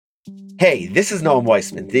Hey, this is Noam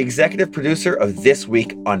Weissman, the executive producer of This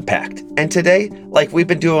Week Unpacked. And today, like we've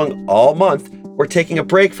been doing all month, we're taking a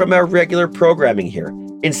break from our regular programming here.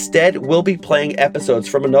 Instead, we'll be playing episodes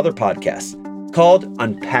from another podcast called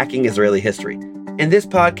Unpacking Israeli History. In this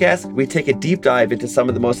podcast, we take a deep dive into some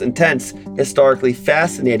of the most intense, historically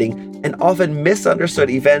fascinating, and often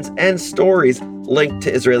misunderstood events and stories linked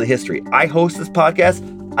to Israeli history. I host this podcast.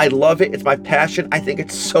 I love it. It's my passion. I think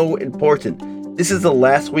it's so important. This is the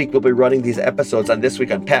last week we'll be running these episodes on This Week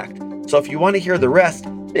Unpacked. So if you want to hear the rest,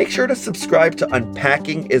 make sure to subscribe to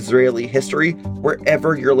Unpacking Israeli History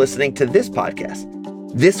wherever you're listening to this podcast.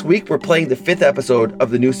 This week, we're playing the 5th episode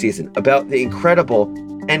of the new season about the incredible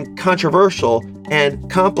and controversial and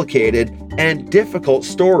complicated and difficult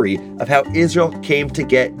story of how Israel came to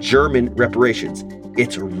get German reparations.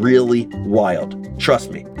 It's really wild.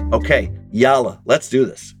 Trust me. Okay, yalla, let's do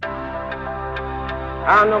this.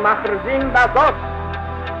 אנו מכריזים בזאת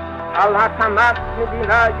על הקמת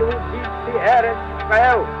מדינה יהודית בארץ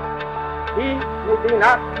ישראל. היא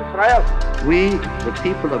מדינת ישראל. We, the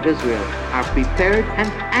people of Israel, are prepared and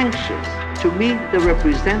anxious to meet the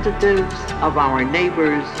representatives of our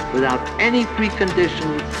neighbors without any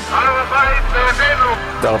preconditions.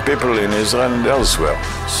 There are people in Israel and elsewhere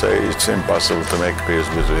say it's impossible to make peace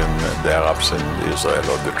between the Arabs and Israel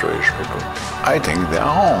or the Jewish people. I think they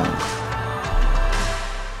are wrong.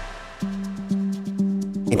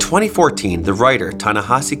 In 2014, the writer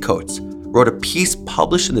Ta-Nehisi Coates wrote a piece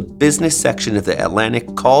published in the business section of The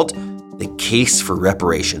Atlantic called The Case for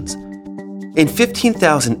Reparations. In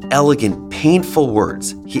 15,000 elegant, painful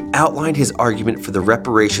words, he outlined his argument for the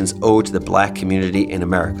reparations owed to the Black community in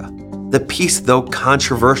America. The piece, though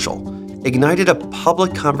controversial, ignited a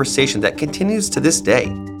public conversation that continues to this day.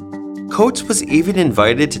 Coates was even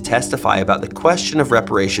invited to testify about the question of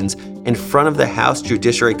reparations in front of the House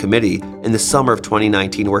Judiciary Committee in the summer of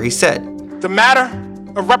 2019, where he said, "The matter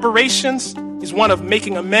of reparations is one of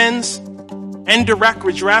making amends and direct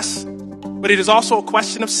redress, but it is also a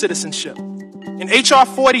question of citizenship. In H.R.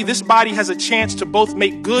 40, this body has a chance to both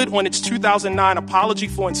make good on its 2009 apology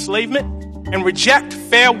for enslavement and reject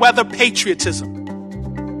fair-weather patriotism."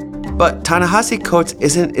 But Ta-Nehisi Coates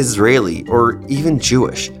isn't Israeli or even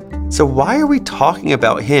Jewish. So why are we talking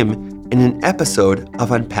about him in an episode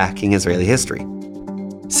of Unpacking Israeli History?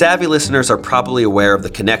 Savvy listeners are probably aware of the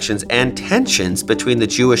connections and tensions between the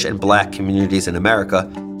Jewish and Black communities in America,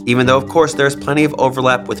 even though, of course, there's plenty of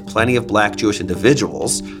overlap with plenty of Black Jewish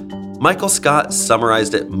individuals. Michael Scott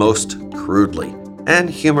summarized it most crudely and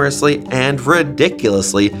humorously and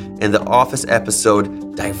ridiculously in the Office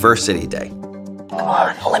episode Diversity Day. Come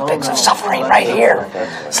on, Olympics of suffering right here.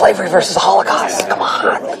 Slavery versus the Holocaust. Come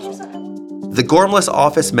on. The Gormless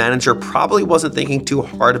office manager probably wasn't thinking too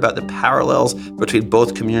hard about the parallels between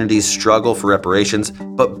both communities' struggle for reparations,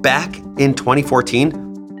 but back in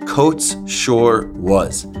 2014, Coates sure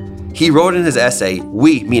was. He wrote in his essay,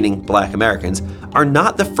 "We, meaning Black Americans, are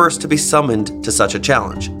not the first to be summoned to such a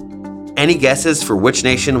challenge." Any guesses for which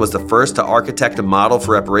nation was the first to architect a model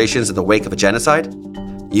for reparations in the wake of a genocide?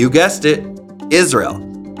 You guessed it, Israel.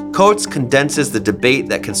 Coates condenses the debate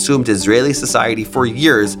that consumed Israeli society for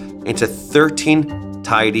years into 13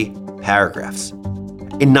 tidy paragraphs.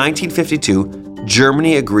 In 1952,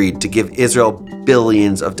 Germany agreed to give Israel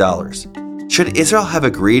billions of dollars. Should Israel have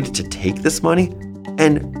agreed to take this money?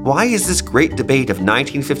 And why is this great debate of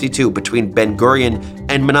 1952 between Ben-Gurion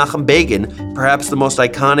and Menachem Begin perhaps the most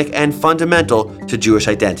iconic and fundamental to Jewish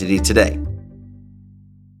identity today?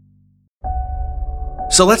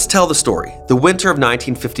 So let's tell the story. The winter of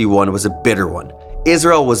 1951 was a bitter one.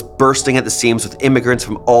 Israel was bursting at the seams with immigrants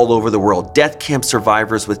from all over the world, death camp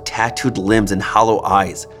survivors with tattooed limbs and hollow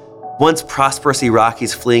eyes. Once prosperous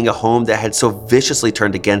Iraqis fleeing a home that had so viciously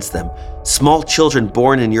turned against them. Small children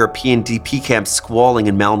born in European DP camps squalling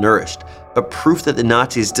and malnourished. But proof that the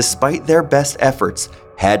Nazis, despite their best efforts,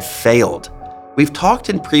 had failed. We've talked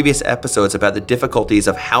in previous episodes about the difficulties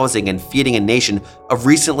of housing and feeding a nation of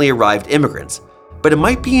recently arrived immigrants. But it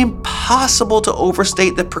might be impossible to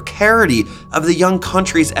overstate the precarity of the young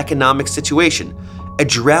country's economic situation. A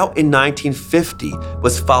drought in 1950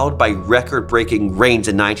 was followed by record-breaking rains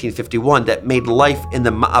in 1951 that made life in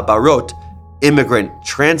the Ma'abarot, immigrant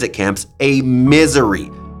transit camps, a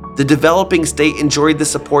misery. The developing state enjoyed the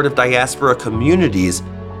support of diaspora communities,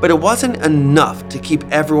 but it wasn't enough to keep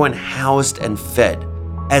everyone housed and fed.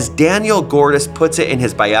 As Daniel Gordis puts it in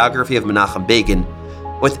his biography of Menachem Begin,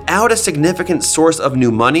 without a significant source of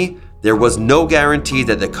new money, there was no guarantee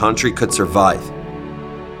that the country could survive.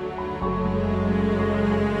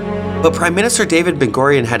 But Prime Minister David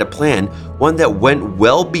Ben-Gurion had a plan, one that went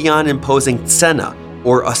well beyond imposing tzena,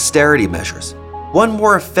 or austerity measures. one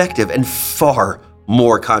more effective and far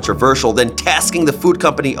more controversial than tasking the food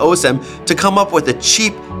company OSEM to come up with a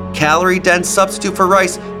cheap, calorie-dense substitute for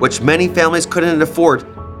rice, which many families couldn't afford.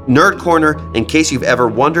 Nerd Corner, in case you've ever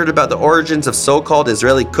wondered about the origins of so-called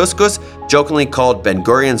Israeli couscous, jokingly called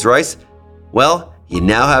Ben-Gurion's rice, well, you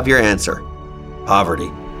now have your answer. Poverty.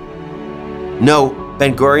 No,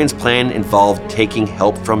 Ben-Gurion's plan involved taking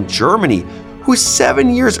help from Germany, who 7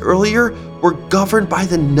 years earlier were governed by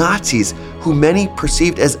the Nazis, who many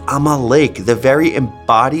perceived as Amalek, the very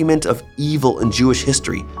embodiment of evil in Jewish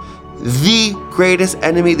history. The greatest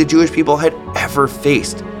enemy the Jewish people had ever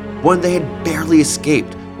faced, one they had barely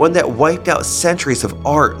escaped, one that wiped out centuries of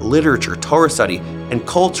art, literature, Torah study, and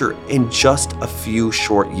culture in just a few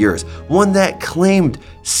short years, one that claimed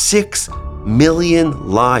 6 million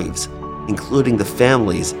lives, including the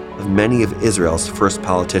families of many of Israel's first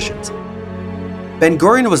politicians.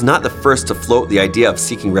 Ben-Gurion was not the first to float the idea of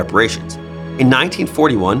seeking reparations. In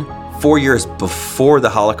 1941, 4 years before the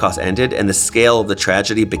Holocaust ended and the scale of the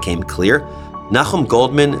tragedy became clear, Nachum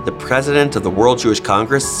Goldman, the president of the World Jewish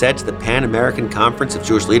Congress, said to the Pan-American Conference of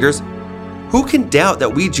Jewish Leaders, "Who can doubt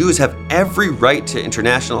that we Jews have every right to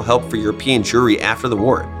international help for European Jewry after the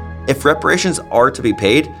war? If reparations are to be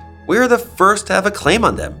paid, we are the first to have a claim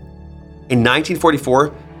on them." In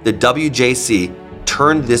 1944, the WJC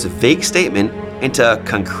turned this vague statement into a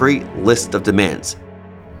concrete list of demands.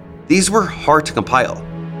 These were hard to compile.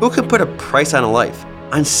 Who can put a price on a life?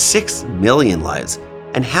 On 6 million lives?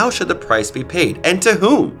 And how should the price be paid? And to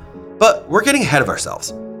whom? But we're getting ahead of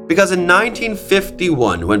ourselves. Because in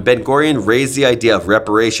 1951, when Ben-Gurion raised the idea of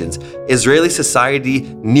reparations, Israeli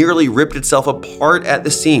society nearly ripped itself apart at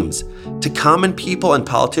the seams. To common people and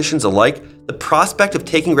politicians alike, the prospect of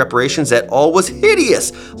taking reparations at all was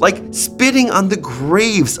hideous, like spitting on the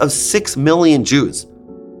graves of 6 million Jews.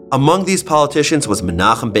 Among these politicians was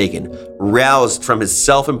Menachem Begin, roused from his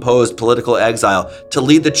self-imposed political exile to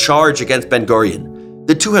lead the charge against Ben-Gurion.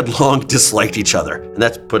 The two had long disliked each other, and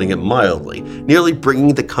that's putting it mildly, nearly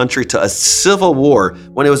bringing the country to a civil war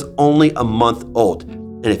when it was only a month old.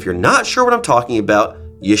 And if you're not sure what I'm talking about,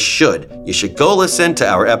 you should. You should go listen to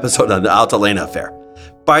our episode on the Altalena affair.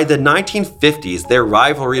 By the 1950s, their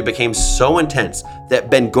rivalry became so intense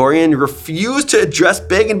that Ben-Gurion refused to address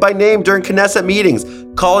Begin by name during Knesset meetings,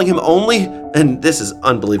 calling him only, and this is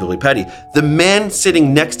unbelievably petty, the man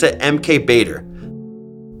sitting next to MK Bader.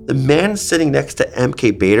 The man sitting next to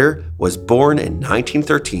MK Bader was born in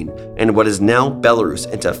 1913 in what is now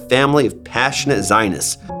Belarus into a family of passionate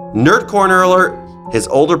Zionists. Nerd Corner alert, his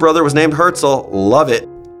older brother was named Herzl, love it.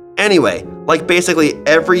 Anyway, like basically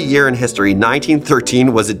every year in history,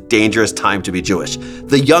 1913 was a dangerous time to be Jewish.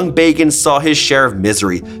 The young Begin saw his share of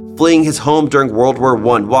misery, fleeing his home during World War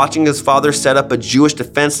I, watching his father set up a Jewish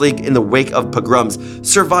defense league in the wake of pogroms,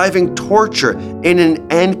 surviving torture in an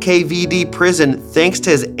NKVD prison thanks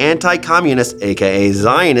to his anti-communist, aka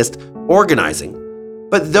Zionist, organizing.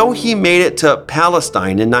 But though he made it to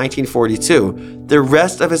Palestine in 1942, the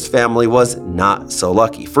rest of his family was not so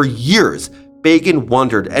lucky. For years, Begin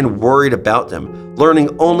wondered and worried about them,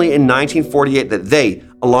 learning only in 1948 that they,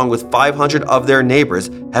 along with 500 of their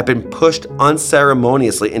neighbors, had been pushed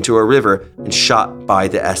unceremoniously into a river and shot by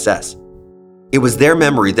the SS. It was their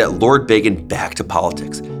memory that lured Begin back to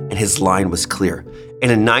politics, and his line was clear.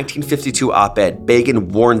 In a 1952 op-ed, Begin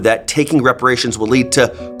warned that taking reparations would lead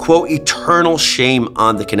to, quote, eternal shame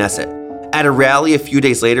on the Knesset. At a rally a few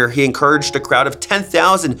days later, he encouraged a crowd of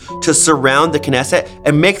 10,000 to surround the Knesset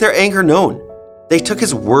and make their anger known. They took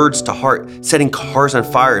his words to heart, setting cars on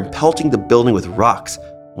fire and pelting the building with rocks,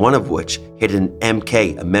 one of which hit an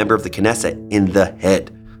MK, a member of the Knesset, in the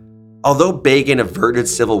head. Although Begin averted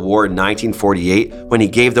civil war in 1948 when he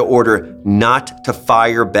gave the order not to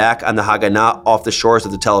fire back on the Haganah off the shores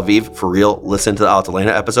of the Tel Aviv, for real, listen to the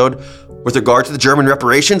Altalena episode, with regard to the German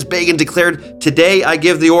reparations, Begin declared, "Today I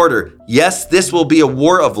give the order. Yes, this will be a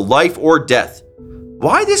war of life or death."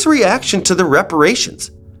 Why this reaction to the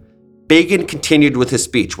reparations? Begin continued with his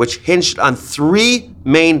speech, which hinged on 3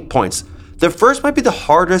 main points. The first might be the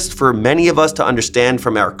hardest for many of us to understand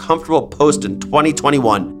from our comfortable post in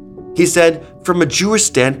 2021. He said, "From a Jewish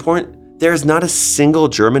standpoint, there is not a single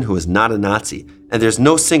German who is not a Nazi, and there's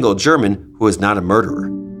no single German who is not a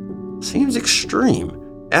murderer." Seems extreme.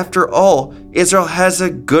 After all, Israel has a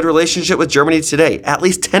good relationship with Germany today. At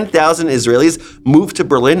least 10,000 Israelis moved to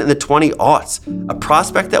Berlin in the 20-aughts, a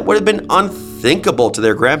prospect that would have been unthinkable to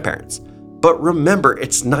their grandparents. But remember,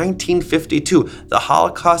 it's 1952. The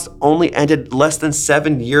Holocaust only ended less than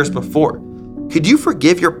 7 years before. Could you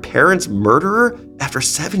forgive your parents' murderer after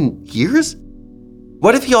 7 years?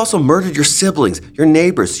 What if he also murdered your siblings, your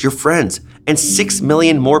neighbors, your friends, and 6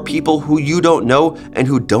 million more people who you don't know and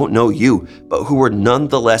who don't know you, but who were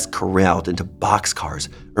nonetheless corralled into boxcars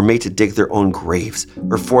or made to dig their own graves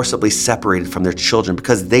or forcibly separated from their children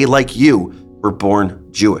because they, like you, were born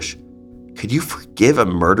Jewish? Could you forgive a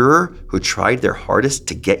murderer who tried their hardest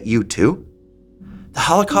to get you too? The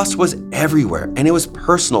Holocaust was everywhere, and it was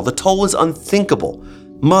personal. The toll was unthinkable.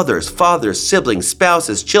 Mothers, fathers, siblings,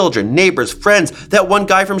 spouses, children, neighbors, friends, that one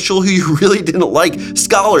guy from shul who you really didn't like,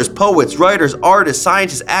 scholars, poets, writers, artists,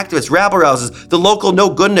 scientists, activists, rabble-rousers, the local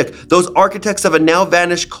no-goodnik, those architects of a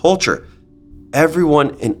now-vanished culture.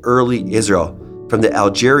 Everyone in early Israel, from the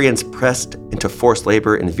Algerians pressed into forced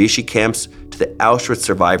labor in Vichy camps to the Auschwitz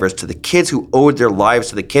survivors to the kids who owed their lives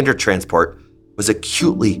to the Kindertransport, was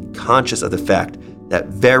acutely conscious of the fact that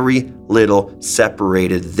very little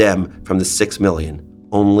separated them from the 6 million.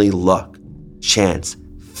 Only luck, chance,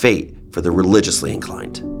 fate for the religiously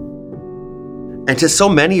inclined. And to so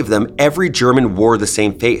many of them, every German wore the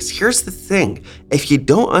same face. Here's the thing. If you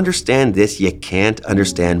don't understand this, you can't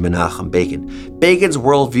understand Menachem Begin. Begin's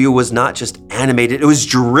worldview was not just animated, it was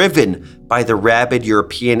driven by the rabid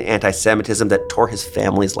European anti-Semitism that tore his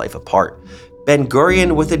family's life apart.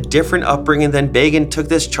 Ben-Gurion, with a different upbringing than Begin, took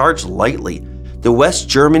this charge lightly. The West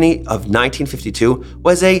Germany of 1952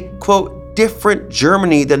 was a, quote, different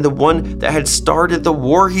Germany than the one that had started the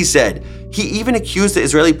war, he said. He even accused the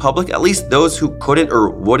Israeli public, at least those who couldn't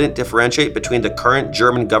or wouldn't differentiate between the current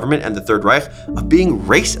German government and the Third Reich, of being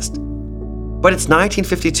racist. But it's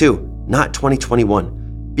 1952, not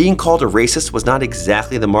 2021. Being called a racist was not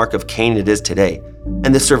exactly the mark of Cain it is today,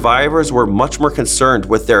 and the survivors were much more concerned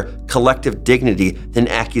with their collective dignity than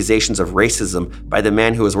accusations of racism by the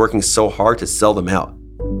man who was working so hard to sell them out.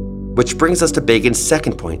 Which brings us to Begin's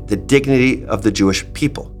second point, the dignity of the Jewish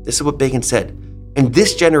people. This is what Begin said. In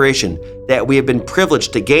this generation, that we have been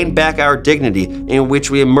privileged to gain back our dignity, in which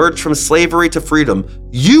we emerged from slavery to freedom,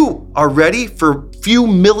 you are ready for few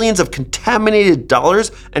millions of contaminated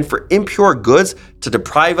dollars and for impure goods to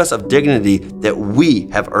deprive us of dignity that we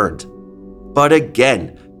have earned. But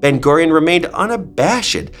again, Ben-Gurion remained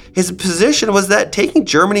unabashed. His position was that taking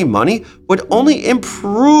Germany money would only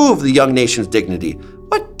improve the young nation's dignity.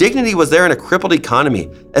 What dignity was there in a crippled economy,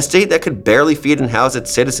 a state that could barely feed and house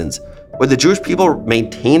its citizens? Would the Jewish people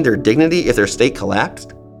maintain their dignity if their state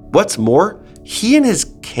collapsed? What's more, he and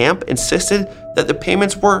his camp insisted that the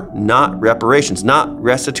payments were not reparations, not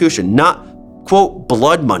restitution, not, quote,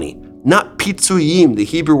 blood money, not pitzuyim, the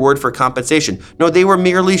Hebrew word for compensation. No, they were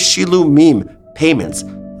merely shilumim, payments,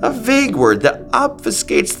 a vague word that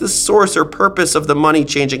obfuscates the source or purpose of the money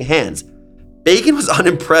changing hands. Begin was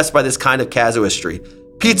unimpressed by this kind of casuistry.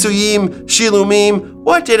 Pitzuyim, shilumim,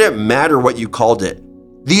 what did it matter what you called it?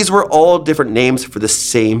 These were all different names for the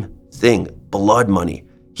same thing, blood money.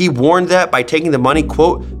 He warned that by taking the money,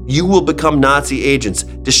 quote, you will become Nazi agents,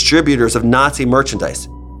 distributors of Nazi merchandise.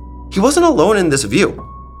 He wasn't alone in this view.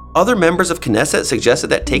 Other members of Knesset suggested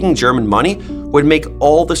that taking German money would make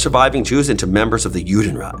all the surviving Jews into members of the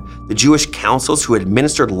Judenrat, the Jewish councils who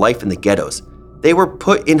administered life in the ghettos. They were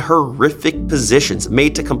put in horrific positions,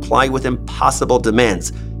 made to comply with impossible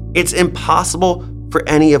demands. It's impossible for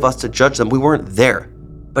any of us to judge them. We weren't there.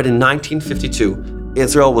 But in 1952,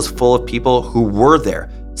 Israel was full of people who were there,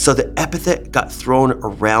 so the epithet got thrown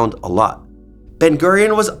around a lot.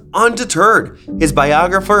 Ben-Gurion was undeterred. His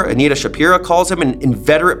biographer, Anita Shapira, calls him an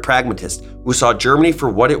inveterate pragmatist who saw Germany for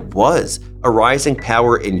what it was, a rising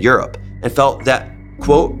power in Europe, and felt that,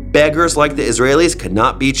 quote, beggars like the Israelis could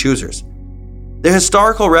not be choosers. The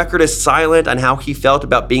historical record is silent on how he felt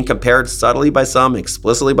about being compared subtly by some,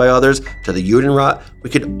 explicitly by others, to the Judenrat. We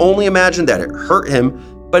could only imagine that it hurt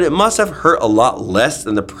him, but it must have hurt a lot less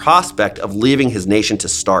than the prospect of leaving his nation to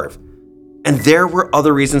starve. And there were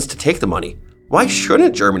other reasons to take the money. Why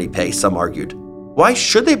shouldn't Germany pay, some argued? Why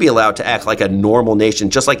should they be allowed to act like a normal nation,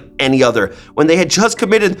 just like any other, when they had just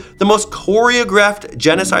committed the most choreographed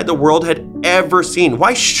genocide the world had ever seen?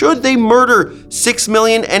 Why should they murder 6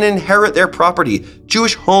 million and inherit their property,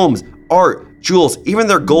 Jewish homes, art, jewels, even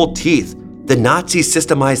their gold teeth? The Nazis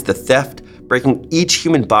systemized the theft, breaking each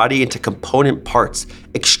human body into component parts,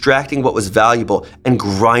 extracting what was valuable and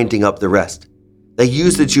grinding up the rest. They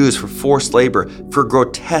used the Jews for forced labor, for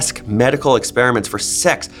grotesque medical experiments, for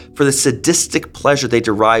sex, for the sadistic pleasure they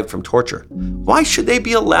derived from torture. Why should they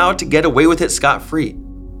be allowed to get away with it scot-free?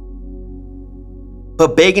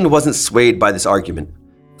 But Begin wasn't swayed by this argument.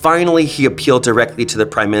 Finally, he appealed directly to the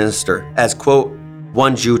prime minister as, quote,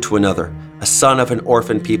 one Jew to another, a son of an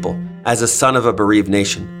orphaned people, as a son of a bereaved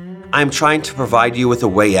nation. I'm trying to provide you with a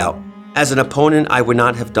way out. As an opponent, I would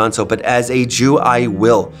not have done so, but as a Jew, I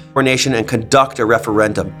will for a nation and conduct a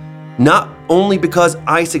referendum. Not only because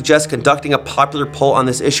I suggest conducting a popular poll on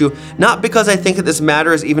this issue, not because I think that this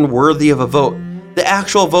matter is even worthy of a vote. The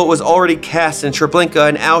actual vote was already cast in Treblinka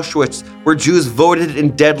and Auschwitz, where Jews voted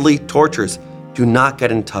in deadly tortures. Do not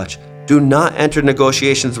get in touch. Do not enter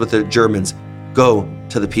negotiations with the Germans. Go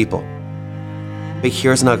to the people. But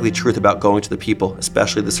here's an ugly truth about going to the people,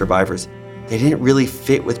 especially the survivors. They didn't really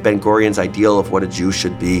fit with Ben-Gurion's ideal of what a Jew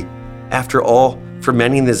should be. After all, for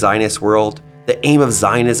many in the Zionist world, the aim of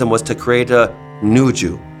Zionism was to create a new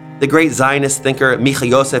Jew. The great Zionist thinker Micha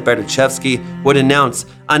Yosef Berdichevsky would announce,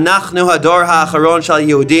 "Anachnu hador ha'acharon shel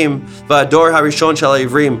Yehudim v'hador harishon shel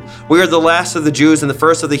Ivrim." We are the last of the Jews and the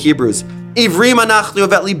first of the Hebrews. Ivrim anachnu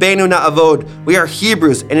vet libenu na'avod. We are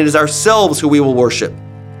Hebrews, and it is ourselves who we will worship.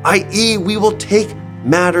 I.e., we will take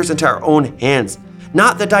matters into our own hands.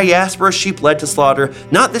 Not the diaspora sheep led to slaughter,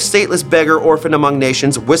 not the stateless beggar orphaned among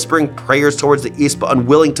nations, whispering prayers towards the east but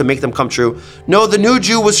unwilling to make them come true. No, the new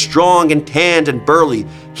Jew was strong and tanned and burly.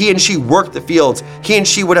 He and she worked the fields. He and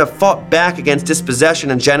she would have fought back against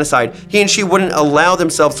dispossession and genocide. He and she wouldn't allow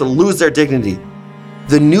themselves to lose their dignity.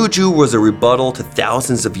 The new Jew was a rebuttal to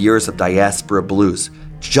thousands of years of diaspora blues.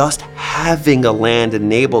 Just having a land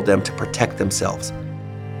enabled them to protect themselves.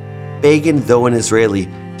 Begin, though an Israeli,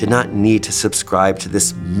 did not need to subscribe to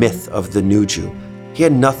this myth of the new Jew. He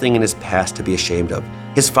had nothing in his past to be ashamed of.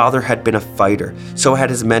 His father had been a fighter, so had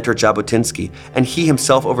his mentor Jabotinsky, and he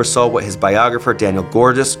himself oversaw what his biographer Daniel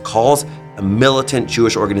Gorgas calls a militant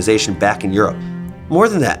Jewish organization back in Europe. More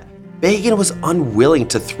than that, Begin was unwilling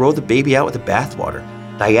to throw the baby out with the bathwater.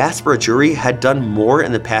 Diaspora Jewry had done more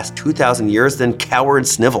in the past 2,000 years than Cower and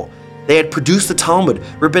Snivel. They had produced the Talmud,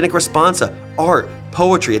 rabbinic responsa, art,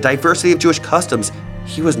 poetry, a diversity of Jewish customs.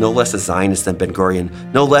 He was no less a Zionist than Ben-Gurion,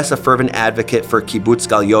 no less a fervent advocate for kibbutz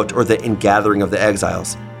galiot or the ingathering of the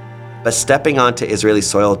exiles. But stepping onto Israeli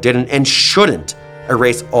soil didn't and shouldn't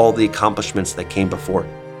erase all the accomplishments that came before.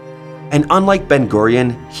 And unlike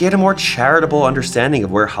Ben-Gurion, he had a more charitable understanding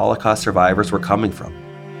of where Holocaust survivors were coming from.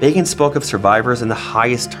 Begin spoke of survivors in the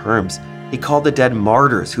highest terms. He called the dead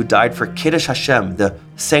martyrs who died for Kiddush Hashem, the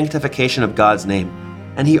sanctification of God's name.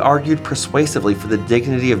 And he argued persuasively for the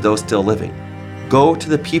dignity of those still living. Go to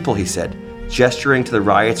the people, he said, gesturing to the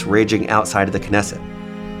riots raging outside of the Knesset.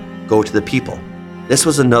 Go to the people. This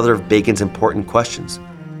was another of Begin's important questions.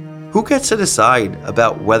 Who gets to decide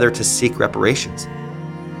about whether to seek reparations?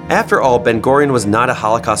 After all, Ben-Gurion was not a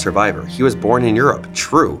Holocaust survivor. He was born in Europe,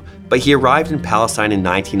 true, but he arrived in Palestine in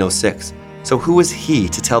 1906. So who was he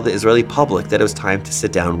to tell the Israeli public that it was time to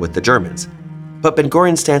sit down with the Germans? But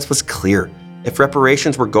Ben-Gurion's stance was clear. If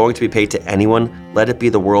reparations were going to be paid to anyone, let it be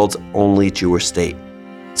the world's only Jewish state.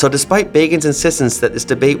 So despite Begin's insistence that this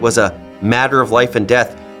debate was a matter of life and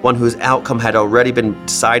death, one whose outcome had already been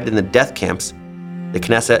decided in the death camps, the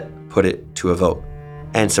Knesset put it to a vote.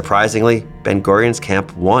 And surprisingly, Ben-Gurion's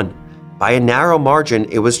camp won. By a narrow margin,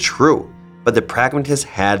 it was true, but the pragmatists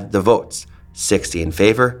had the votes, 60 in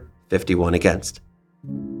favor, 51 against.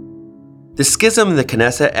 The schism in the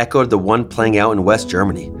Knesset echoed the one playing out in West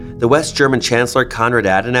Germany. The West German Chancellor Konrad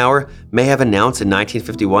Adenauer may have announced in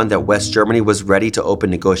 1951 that West Germany was ready to open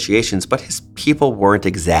negotiations, but his people weren't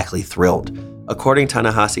exactly thrilled. According to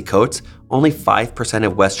Ta-Nehisi Coates, only 5%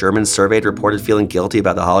 of West Germans surveyed reported feeling guilty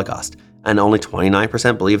about the Holocaust, and only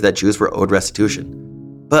 29% believed that Jews were owed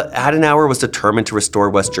restitution. But Adenauer was determined to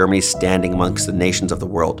restore West Germany's standing amongst the nations of the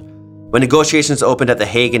world. When negotiations opened at The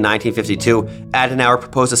Hague in 1952, Adenauer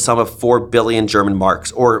proposed a sum of 4 billion German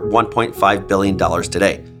marks, or $1.5 billion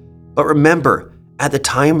today. But remember, at the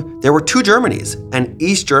time, there were two Germanys, and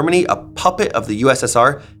East Germany, a puppet of the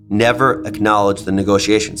USSR, never acknowledged the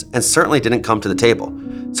negotiations, and certainly didn't come to the table.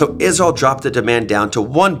 So Israel dropped the demand down to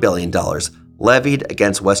 $1 billion, levied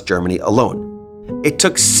against West Germany alone. It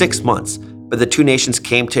took 6 months, but the two nations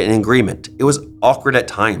came to an agreement. It was awkward at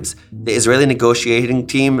times. The Israeli negotiating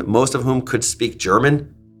team, most of whom could speak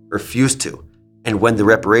German, refused to. And when the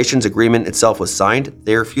reparations agreement itself was signed,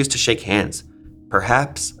 they refused to shake hands.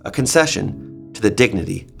 Perhaps a concession to the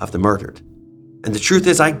dignity of the murdered. And the truth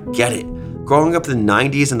is, I get it. Growing up in the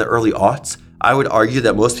 90s and the early aughts, I would argue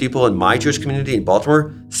that most people in my Jewish community in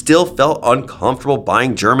Baltimore still felt uncomfortable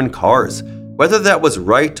buying German cars. Whether that was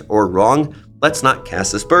right or wrong, let's not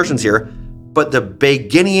cast aspersions here, but the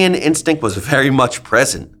Beginian instinct was very much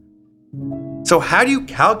present. So how do you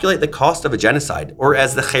calculate the cost of a genocide? Or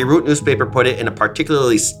as the Beirut newspaper put it in a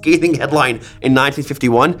particularly scathing headline in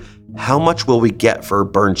 1951, how much will we get for a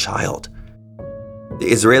burned child? The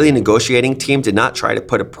Israeli negotiating team did not try to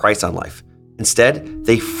put a price on life. Instead,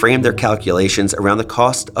 they framed their calculations around the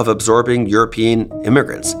cost of absorbing European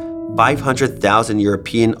immigrants. 500,000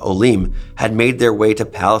 European Olim had made their way to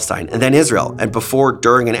Palestine and then Israel, and before,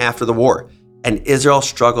 during, and after the war, and Israel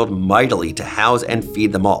struggled mightily to house and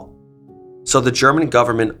feed them all. So the German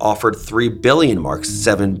government offered 3 billion marks,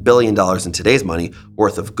 $7 billion in today's money,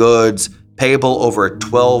 worth of goods, payable over a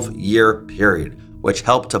 12-year period, which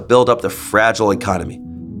helped to build up the fragile economy.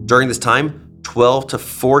 During this time, 12 to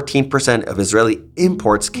 14% of Israeli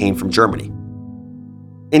imports came from Germany.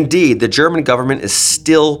 Indeed, the German government is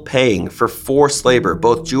still paying for forced labor,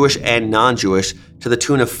 both Jewish and non-Jewish, to the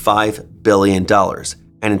tune of $5 billion.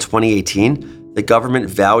 And in 2018, the government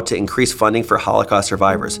vowed to increase funding for Holocaust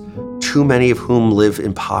survivors, too many of whom live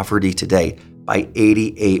in poverty today, by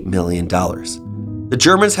 $88 million. The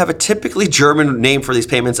Germans have a typically German name for these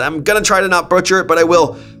payments. I'm going to try to not butcher it, but I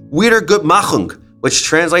will. Wiedergutmachung, which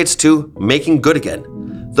translates to making good again.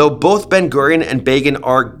 Though both Ben-Gurion and Begin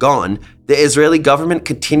are gone, the Israeli government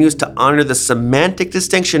continues to honor the semantic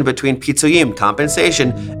distinction between pitzuyim,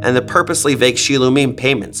 compensation, and the purposely vague shilumim,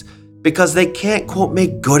 payments, because they can't, quote,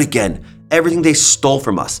 make good again everything they stole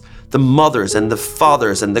from us, the mothers and the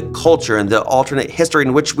fathers and the culture and the alternate history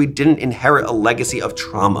in which we didn't inherit a legacy of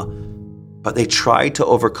trauma. But they tried to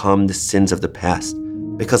overcome the sins of the past,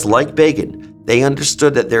 because like Begin, they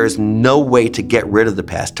understood that there is no way to get rid of the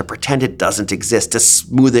past, to pretend it doesn't exist, to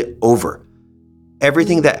smooth it over.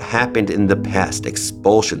 Everything that happened in the past,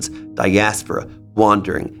 expulsions, diaspora,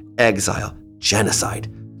 wandering, exile, genocide,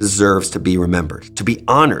 deserves to be remembered, to be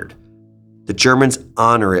honored. The Germans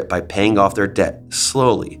honor it by paying off their debt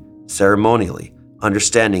slowly, ceremonially,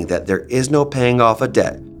 understanding that there is no paying off a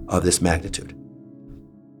debt of this magnitude.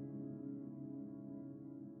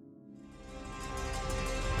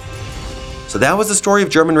 So that was the story of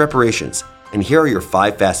German reparations, and here are your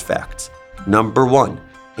 5 fast facts. Number 1,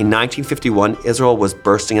 in 1951, Israel was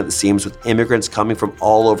bursting at the seams with immigrants coming from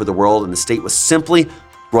all over the world, and the state was simply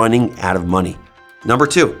running out of money. Number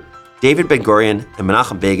 2, David Ben-Gurion and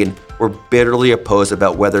Menachem Begin were bitterly opposed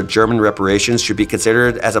about whether German reparations should be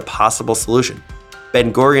considered as a possible solution.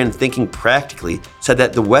 Ben-Gurion, thinking practically, said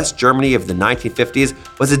that the West Germany of the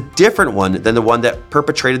 1950s was a different one than the one that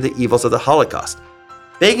perpetrated the evils of the Holocaust.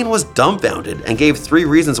 Begin was dumbfounded and gave 3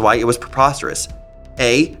 reasons why it was preposterous.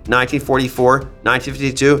 A, 1944,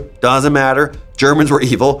 1952, doesn't matter, Germans were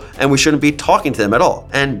evil and we shouldn't be talking to them at all.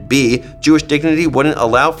 And B, Jewish dignity wouldn't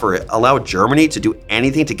allow Germany to do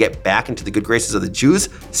anything to get back into the good graces of the Jews?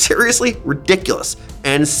 Seriously? Ridiculous.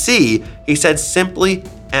 And C, he said simply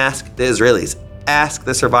ask the Israelis, ask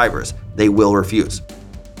the survivors, they will refuse.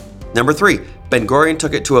 Number 3, Ben-Gurion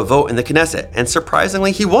took it to a vote in the Knesset, and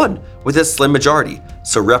surprisingly he won with a slim majority,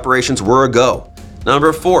 so reparations were a go.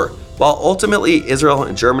 Number 4, while ultimately Israel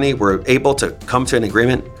and Germany were able to come to an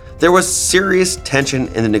agreement, there was serious tension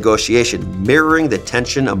in the negotiation, mirroring the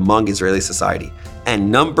tension among Israeli society. And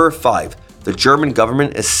number 5, the German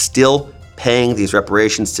government is still paying these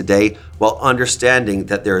reparations today while understanding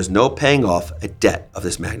that there is no paying off a debt of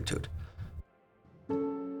this magnitude.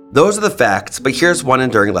 Those are the facts, but here's one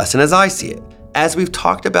enduring lesson as I see it. As we've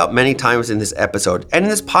talked about many times in this episode and in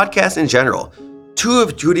this podcast in general, 2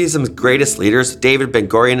 of Judaism's greatest leaders, David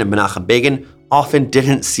Ben-Gurion and Menachem Begin, often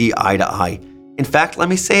didn't see eye to eye. In fact, let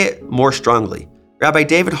me say it more strongly. Rabbi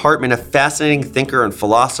David Hartman, a fascinating thinker and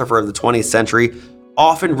philosopher of the 20th century,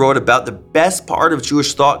 often wrote about the best part of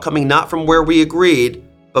Jewish thought coming not from where we agreed,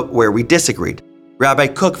 but where we disagreed. Rabbi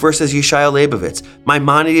Kook versus Yeshaya Leibovitz,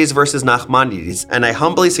 Maimonides versus Nachmanides, and I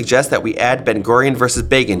humbly suggest that we add Ben-Gurion versus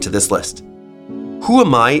Begin to this list. Who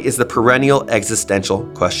am I is the perennial existential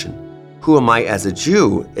question. Who am I as a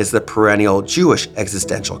Jew is the perennial Jewish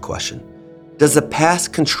existential question. Does the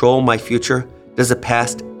past control my future? Does the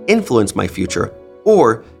past influence my future?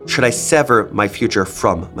 Or should I sever my future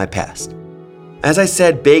from my past? As I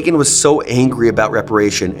said, Begin was so angry about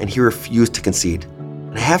reparation and he refused to concede.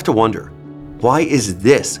 And I have to wonder, why is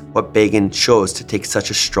this what Begin chose to take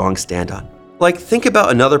such a strong stand on? Like, think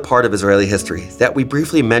about another part of Israeli history that we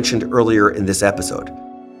briefly mentioned earlier in this episode.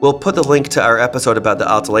 We'll put the link to our episode about the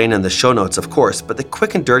Altalena in the show notes, of course, but the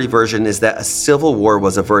quick and dirty version is that a civil war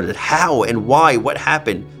was averted. How and why? What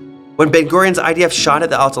happened? When Ben-Gurion's IDF shot at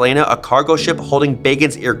the Altalena, a cargo ship holding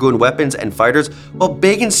Begin's Irgun weapons and fighters, well,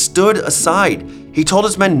 Begin stood aside. He told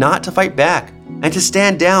his men not to fight back and to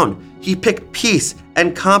stand down. He picked peace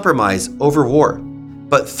and compromise over war.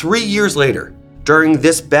 But 3 years later, during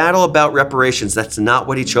this battle about reparations, that's not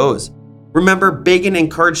what he chose. Remember, Begin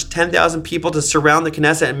encouraged 10,000 people to surround the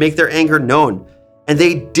Knesset and make their anger known. And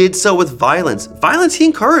they did so with violence. Violence he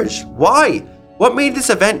encouraged. Why? What made this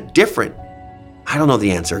event different? I don't know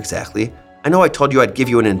the answer exactly. I know I told you I'd give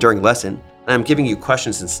you an enduring lesson, and I'm giving you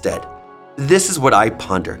questions instead. This is what I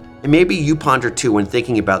ponder. and maybe you ponder too when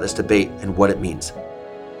thinking about this debate and what it means.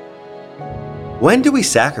 When do we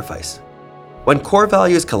sacrifice? When core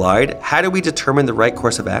values collide, how do we determine the right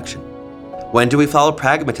course of action? When do we follow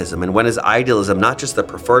pragmatism, and when is idealism not just the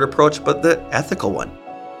preferred approach but the ethical one?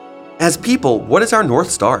 As people, what is our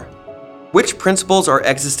North Star? Which principles are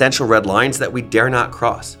existential red lines that we dare not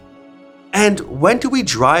cross? And when do we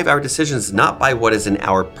drive our decisions not by what is in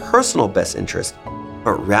our personal best interest,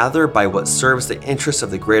 but rather by what serves the interests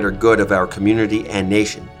of the greater good of our community and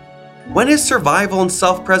nation? When is survival and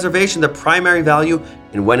self-preservation the primary value,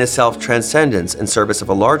 and when is self-transcendence in service of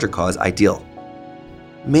a larger cause ideal?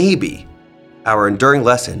 Maybe our enduring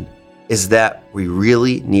lesson is that we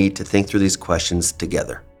really need to think through these questions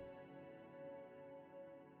together.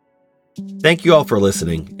 Thank you all for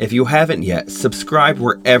listening. If you haven't yet, subscribe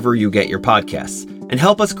wherever you get your podcasts and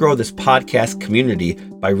help us grow this podcast community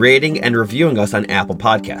by rating and reviewing us on Apple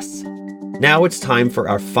Podcasts. Now it's time for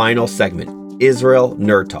our final segment, Israel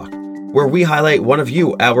Nerd Talk, where we highlight one of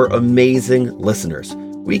you, our amazing listeners.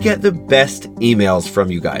 We get the best emails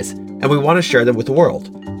from you guys, and we want to share them with the world.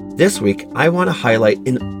 This week, I want to highlight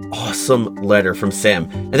an awesome letter from Sam,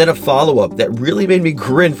 and then a follow-up that really made me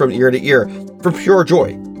grin from ear to ear from pure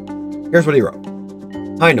joy. Here's what he wrote.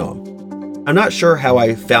 Hi, Noam. I'm not sure how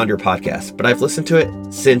I found your podcast, but I've listened to it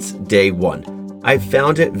since day one. I've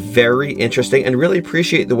found it very interesting and really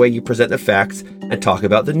appreciate the way you present the facts and talk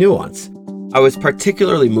about the nuance. I was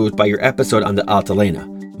particularly moved by your episode on the Altalena.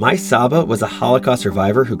 My Saba was a Holocaust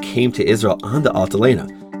survivor who came to Israel on the Altalena.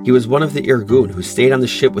 He was one of the Irgun who stayed on the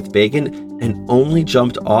ship with Begin and only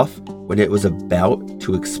jumped off when it was about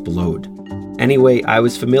to explode. Anyway, I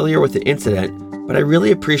was familiar with the incident, but I really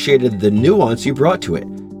appreciated the nuance you brought to it.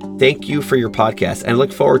 Thank you for your podcast and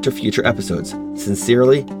look forward to future episodes.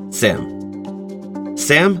 Sincerely, Sam.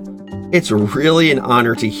 Sam, it's really an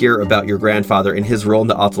honor to hear about your grandfather and his role in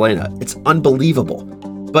the Altalena. It's unbelievable.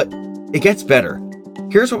 But it gets better.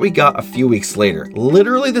 Here's what we got a few weeks later,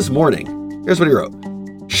 literally this morning. Here's what he wrote.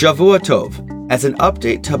 Shavua Tov. As an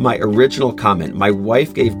update to my original comment, my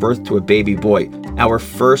wife gave birth to a baby boy, our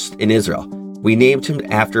first in Israel. We named him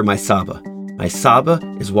after my Saba. My Saba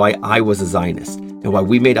is why I was a Zionist and why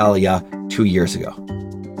we made Aliyah 2 years ago.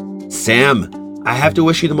 Sam, I have to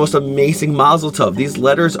wish you the most amazing Mazel Tov. These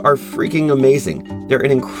letters are freaking amazing. They're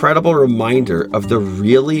an incredible reminder of the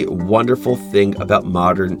really wonderful thing about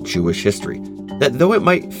modern Jewish history. That though it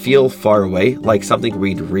might feel far away, like something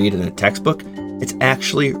we'd read in a textbook, it's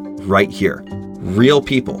actually right here. Real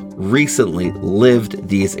people recently lived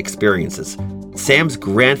these experiences. Sam's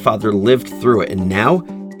grandfather lived through it, and now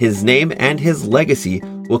his name and his legacy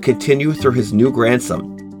will continue through his new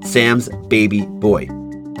grandson, Sam's baby boy.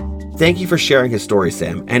 Thank you for sharing his story,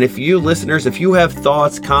 Sam. And if you listeners, if you have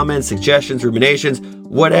thoughts, comments, suggestions, ruminations,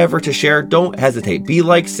 whatever to share, don't hesitate. Be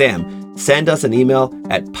like Sam. Send us an email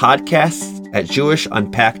at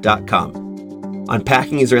podcasts@jewishunpacked.com.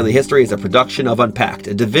 Unpacking Israeli History is a production of Unpacked,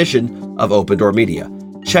 a division of Open Door Media.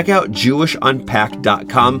 Check out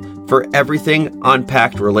jewishunpacked.com for everything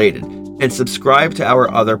Unpacked related, and subscribe to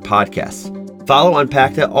our other podcasts. Follow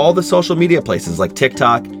Unpacked at all the social media places like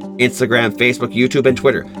TikTok, Instagram, Facebook, YouTube, and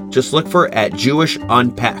Twitter. Just look for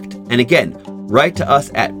 @JewishUnpacked. And again, write to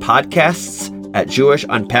us at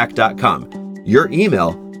podcasts@jewishunpacked.com. Your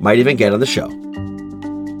email might even get on the show.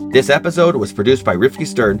 This episode was produced by Rifki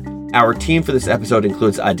Stern. Our team for this episode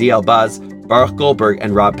includes Adi Albaz, Baruch Goldberg,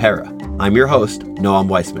 and Rob Pera. I'm your host, Noam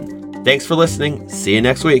Weissman. Thanks for listening. See you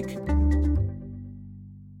next week.